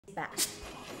back.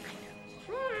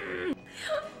 I know.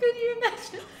 Could you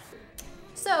imagine?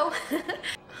 So,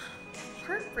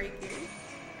 heartbreaking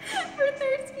for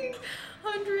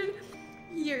 1,300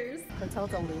 years. Hotel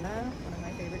Del Luna, one of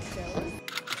my favorite shows.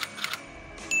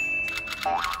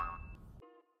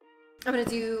 I'm gonna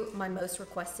do my most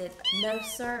requested. No,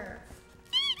 sir.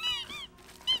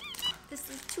 This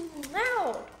is too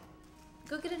loud.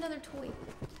 Go get another toy.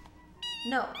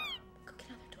 No, go get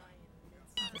another toy.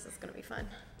 Oh, this is gonna be fun.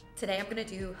 Today I'm gonna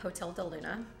do Hotel Del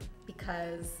Luna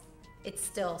because it's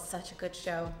still such a good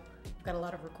show. I've got a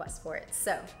lot of requests for it.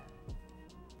 So,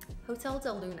 Hotel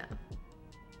Del Luna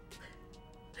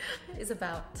is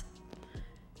about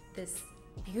this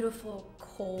beautiful,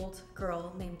 cold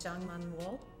girl named Jang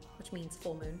Man-wol, which means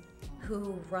full moon,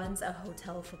 who runs a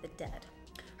hotel for the dead.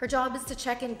 Her job is to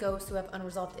check in ghosts who have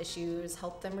unresolved issues,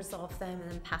 help them resolve them, and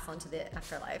then pass on to the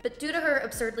afterlife. But due to her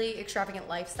absurdly extravagant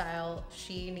lifestyle,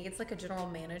 she needs like a general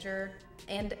manager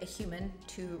and a human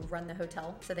to run the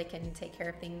hotel so they can take care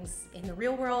of things in the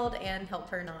real world and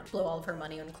help her not blow all of her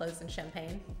money on clothes and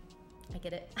champagne. I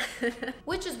get it.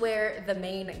 Which is where the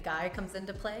main guy comes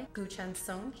into play, Goo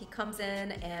Chan-sung. He comes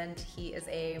in and he is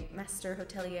a master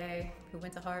hotelier who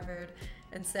went to Harvard,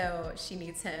 and so she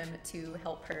needs him to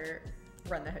help her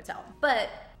run the hotel. But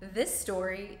this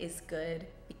story is good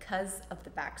because of the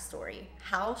backstory,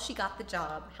 how she got the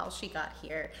job, how she got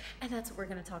here, and that's what we're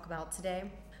gonna talk about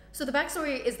today. So the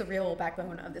backstory is the real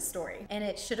backbone of this story, and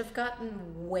it should have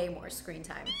gotten way more screen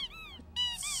time.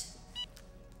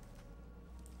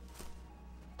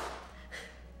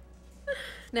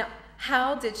 Now,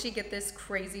 how did she get this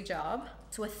crazy job?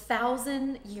 So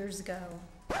 1,000 years ago,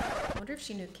 I wonder if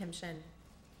she knew Kim Shin.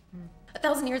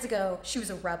 1,000 years ago, she was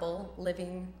a rebel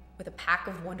living with a pack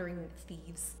of wandering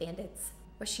thieves, bandits,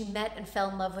 where she met and fell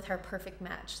in love with her perfect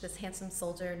match, this handsome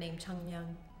soldier named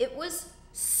Chang-myung. It was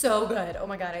so good. Oh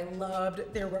my God, I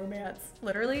loved their romance.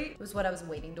 Literally, it was what I was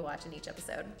waiting to watch in each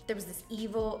episode. There was this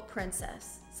evil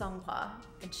princess, Songhwa,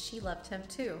 and she loved him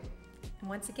too. And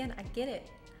once again, I get it.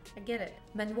 I get it.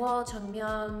 Man-wol,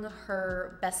 Chang-myung,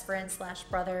 her best friend slash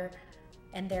brother,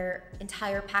 and their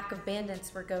entire pack of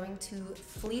bandits were going to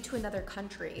flee to another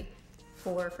country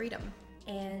for freedom.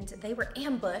 And they were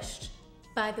ambushed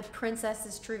by the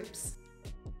princess's troops,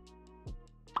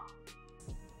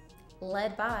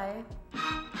 led by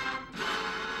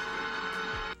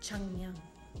Chang-myung.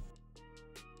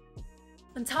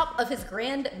 On top of his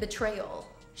grand betrayal,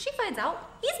 she finds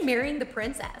out he's marrying the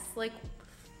princess. Like,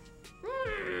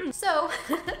 So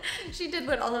she did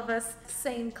what all of us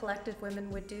sane collective women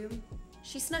would do.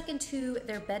 She snuck into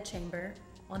their bedchamber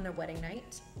on their wedding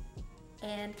night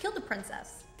and killed the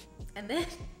princess. And then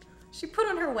she put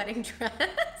on her wedding dress.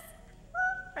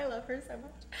 I love her so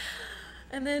much.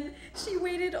 And then she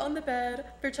waited on the bed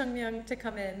for Chang-myung to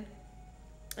come in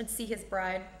and see his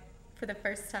bride for the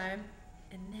first time.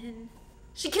 And then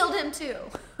she killed him too.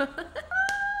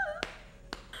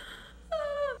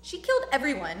 She killed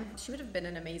everyone. She would have been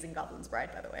an amazing goblin's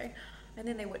bride, by the way. And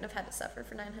then they wouldn't have had to suffer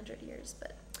for 900 years,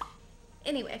 but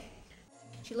anyway.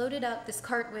 She loaded up this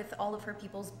cart with all of her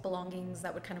people's belongings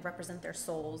that would kind of represent their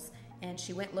souls, and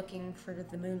she went looking for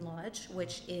the Moon Lodge,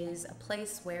 which is a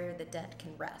place where the dead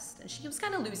can rest. And she was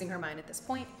kind of losing her mind at this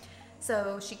point.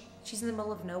 So she's in the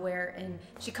middle of nowhere, and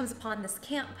she comes upon this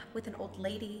camp with an old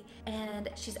lady, and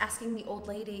she's asking the old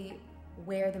lady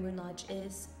where the Moon Lodge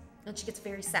is. And she gets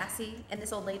very sassy, and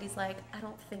this old lady's like, I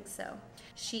don't think so.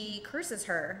 She curses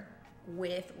her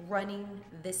with running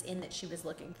this inn that she was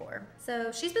looking for.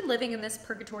 So she's been living in this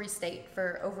purgatory state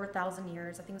for over 1,000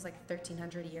 years, I think it was like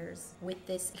 1,300 years, with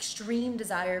this extreme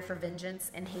desire for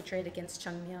vengeance and hatred against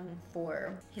Chang-myung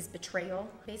for his betrayal.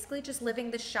 Basically just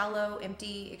living this shallow,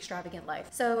 empty, extravagant life.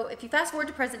 So if you fast forward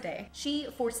to present day, she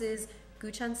forces Goo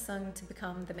Chan-sung to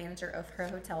become the manager of her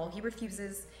hotel. He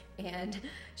refuses, and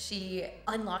she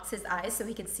unlocks his eyes so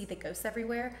he can see the ghosts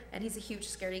everywhere, and he's a huge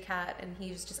scaredy cat, and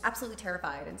he's just absolutely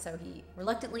terrified, and so he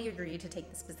reluctantly agreed to take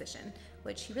this position,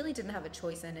 which he really didn't have a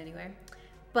choice in anyway.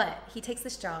 But he takes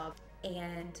this job,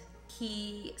 and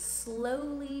he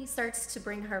slowly starts to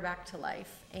bring her back to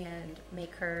life and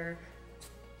make her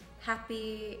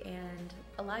happy and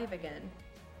alive again.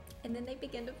 And then they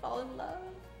begin to fall in love.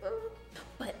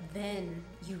 But then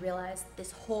you realize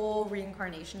this whole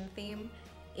reincarnation theme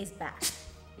is back.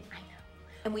 I know.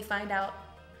 And we find out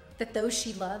that those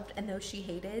she loved and those she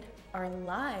hated are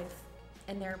alive,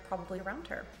 and they're probably around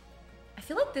her. I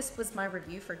feel like this was my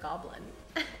review for Goblin.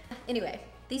 Anyway,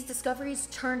 these discoveries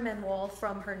turn Man-wol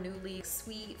from her newly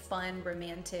sweet, fun,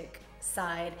 romantic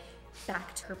side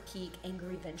back to her peak,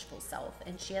 angry, vengeful self,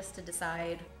 and she has to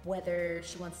decide whether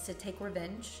she wants to take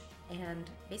revenge and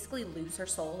basically lose her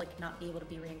soul, like not be able to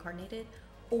be reincarnated,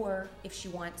 or if she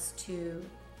wants to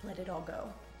let it all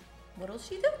go. What'll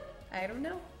she do? I don't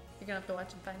know. You're gonna have to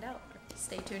watch and find out.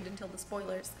 Stay tuned until the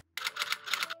spoilers.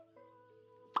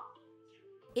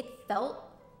 It felt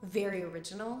very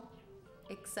original,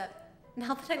 except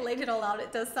now that I laid it all out,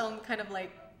 it does sound kind of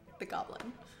like The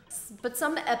Goblin. But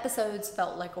some episodes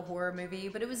felt like a horror movie,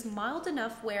 but it was mild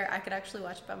enough where I could actually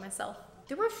watch it by myself.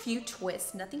 There were a few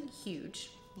twists, nothing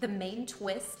huge. The main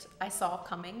twist I saw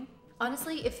coming.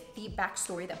 Honestly, if the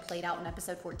backstory that played out in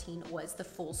episode 14 was the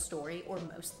full story or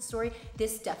most of the story,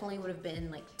 this definitely would have been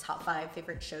like top 5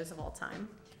 favorite shows of all time.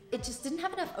 It just didn't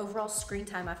have enough overall screen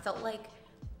time. I felt like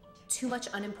too much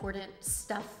unimportant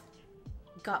stuff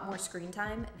got more screen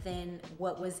time than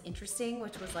what was interesting,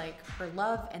 which was like her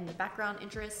love and the background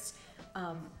interests.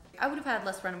 I would have had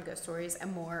less random ghost stories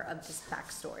and more of this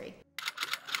backstory.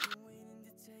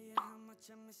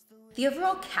 The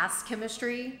overall cast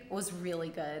chemistry was really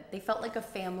good. They felt like a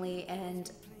family,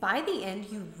 and by the end,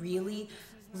 you really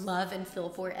love and feel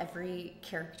for every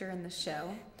character in the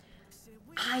show.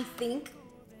 I think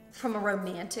from a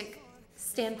romantic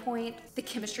standpoint, the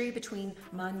chemistry between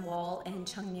Man-wol and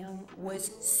Chung-young was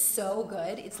so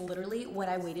good. It's literally what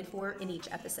I waited for in each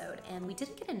episode, and we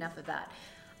didn't get enough of that.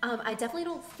 I definitely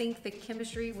don't think the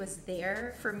chemistry was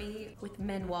there for me with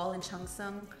Man-wol and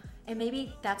Chung-sung, and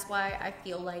maybe that's why I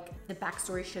feel like the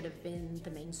backstory should have been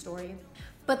the main story.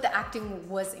 But the acting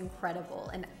was incredible,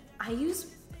 and IU's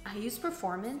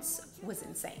performance was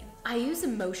insane. IU's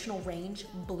emotional range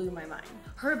blew my mind.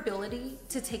 Her ability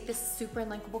to take this super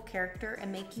unlikable character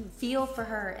and make you feel for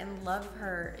her and love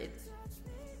her,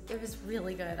 it was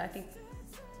really good. I think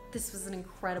this was an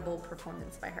incredible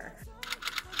performance by her.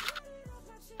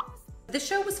 The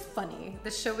show was funny.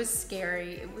 The show was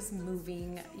scary. It was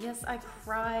moving. Yes, I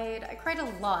cried. I cried a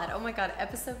lot. Oh my God,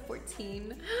 episode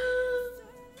 14.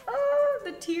 Oh,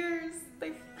 the tears.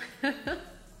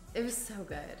 It was so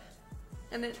good.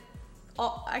 And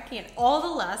all the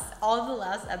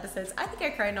last episodes, I think I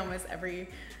cried in almost every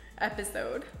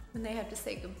episode. When they have to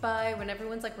say goodbye, when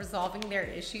everyone's like resolving their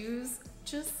issues,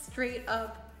 just straight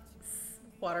up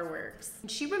waterworks.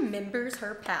 She remembers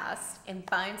her past and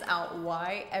finds out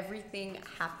why everything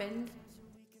happened.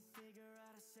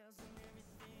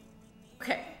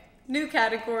 Okay, new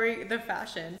category, the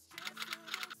fashion.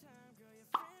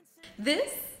 The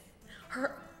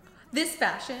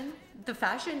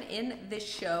fashion in this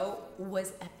show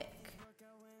was epic.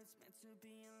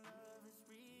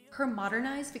 Her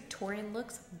modernized Victorian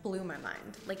looks blew my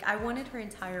mind. Like, I wanted her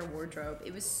entire wardrobe.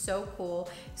 It was so cool,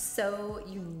 so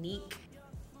unique.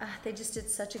 They just did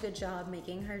such a good job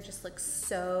making her just look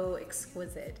so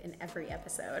exquisite in every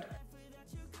episode.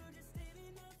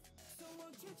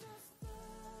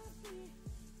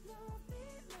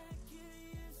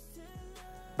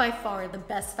 By far the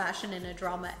best fashion in a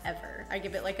drama ever. I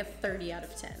give it like a 30 out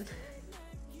of 10.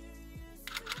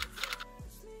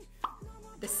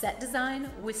 The set design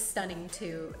was stunning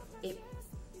too. It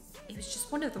was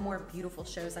just one of the more beautiful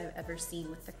shows I've ever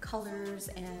seen, with the colors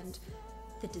and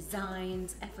the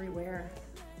designs everywhere.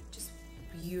 Just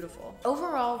beautiful.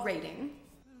 Overall rating.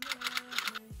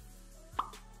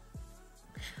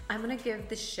 I'm gonna give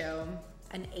the show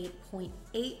an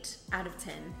 8.8 out of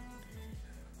 10.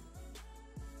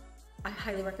 I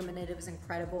highly recommend it. It was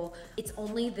incredible. It's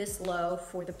only this low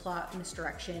for the plot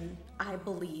misdirection. I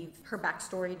believe her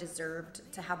backstory deserved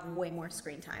to have way more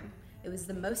screen time. It was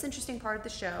the most interesting part of the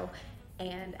show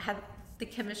and had the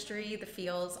chemistry, the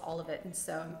feels, all of it. And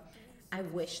so I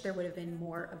wish there would have been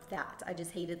more of that. I just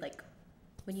hated like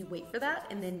when you wait for that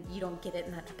and then you don't get it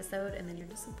in that episode and then you're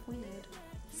disappointed.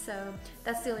 So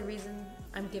that's the only reason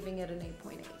I'm giving it an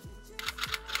 8.8.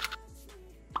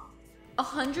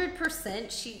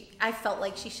 100% I felt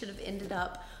like she should have ended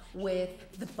up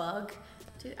with the bug.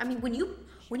 Dude, I mean, when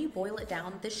you boil it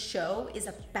down, this show is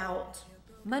about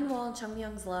Man-wol and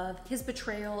Chung-young's love, his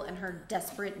betrayal, and her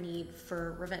desperate need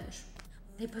for revenge.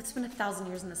 They both spent 1,000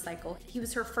 years in the cycle. He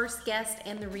was her first guest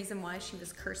and the reason why she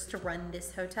was cursed to run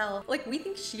this hotel. Like, we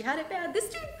think she had it bad. This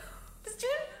dude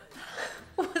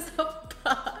was a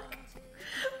bug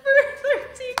for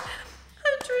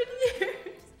 1,300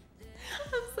 years.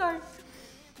 I'm sorry.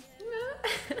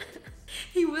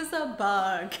 He was a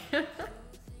bug. Could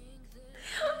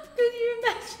you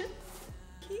imagine?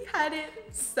 He had it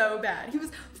so bad. He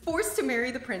was forced to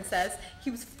marry the princess. He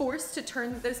was forced to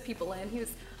turn those people in.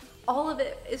 All of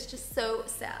it is just so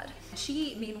sad.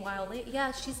 She, meanwhile,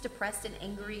 yeah, she's depressed and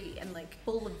angry and like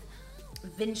full of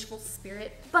vengeful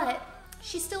spirit, but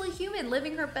she's still a human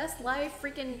living her best life,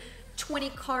 freaking 20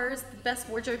 cars, the best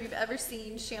wardrobe you've ever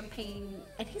seen, champagne,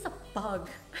 and he's a bug.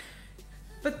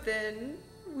 But then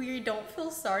we don't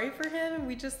feel sorry for him and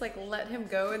we just like let him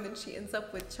go, and then she ends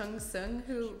up with Chung Seung,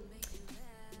 who,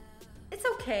 it's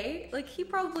okay. Like, he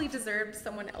probably deserved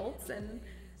someone else and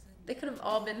they could have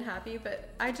all been happy, but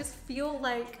I just feel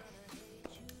like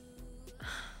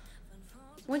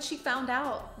when she found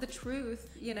out the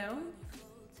truth, you know,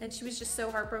 and she was just so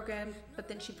heartbroken, but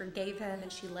then she forgave him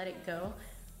and she let it go.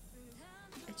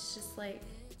 It's just like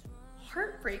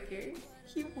heartbreaking.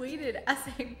 He waited as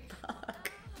a bug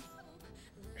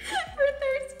for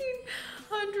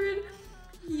 1,300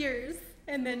 years.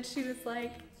 And then she was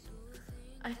like,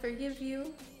 I forgive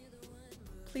you.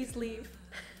 Please leave.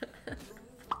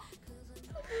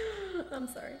 I'm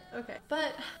sorry. Okay.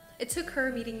 But it took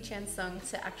her meeting Chan Sung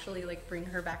to actually like bring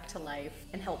her back to life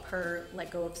and help her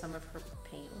let go of some of her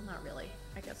pain. Well, not really.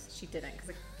 I guess she didn't, because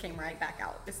it came right back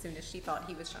out as soon as she thought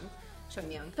he was Chung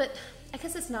Myung. But I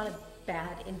guess it's not a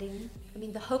bad ending. I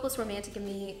mean, the hopeless romantic in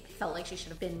me felt like she should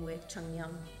have been with Chung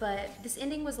Myung, but this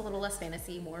ending was a little less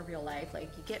fantasy, more real life. Like,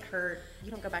 you get hurt,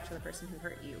 you don't go back to the person who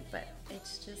hurt you, but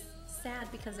it's just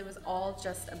sad because it was all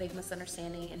just a big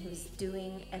misunderstanding and he was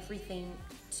doing everything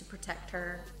to protect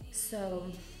her. So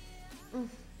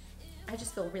I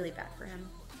just feel really bad for him.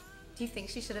 Do you think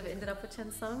she should have ended up with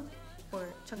Chen Sung or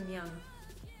Chung Myung?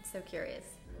 I'm so curious.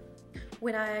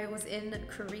 When I was in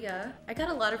Korea, I got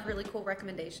a lot of really cool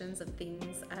recommendations of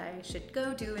things I should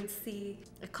go do and see.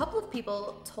 A couple of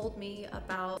people told me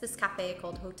about this cafe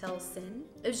called Hotel Sin.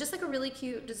 It was just like a really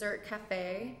cute dessert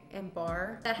cafe and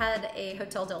bar that had a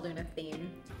Hotel Del Luna theme.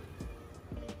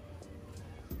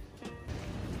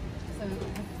 So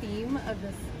the theme of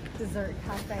this dessert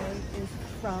cafe is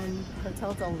from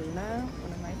Hotel Del Luna,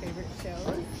 one of my favorite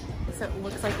shows. So it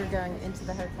looks like you're going into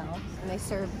the hotel and they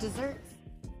serve desserts.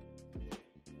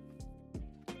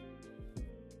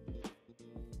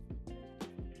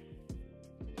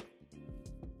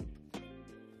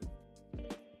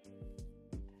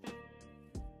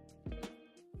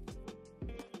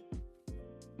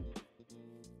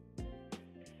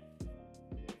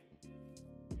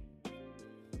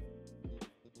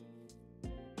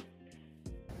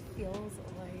 Feels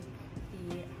like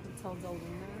the Hotel Del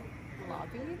Luna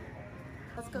lobby.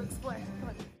 Let's go explore. Come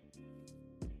on.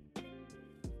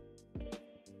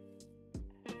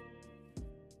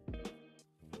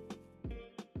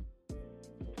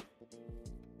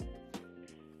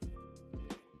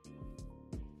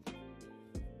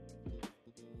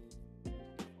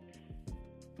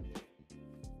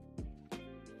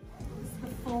 It's the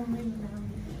foaming room.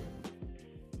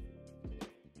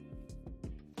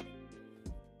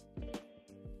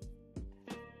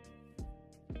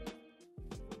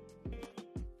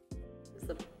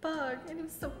 A bug and it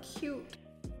was so cute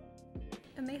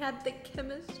and they had the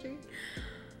chemistry.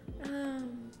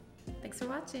 Thanks for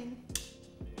watching.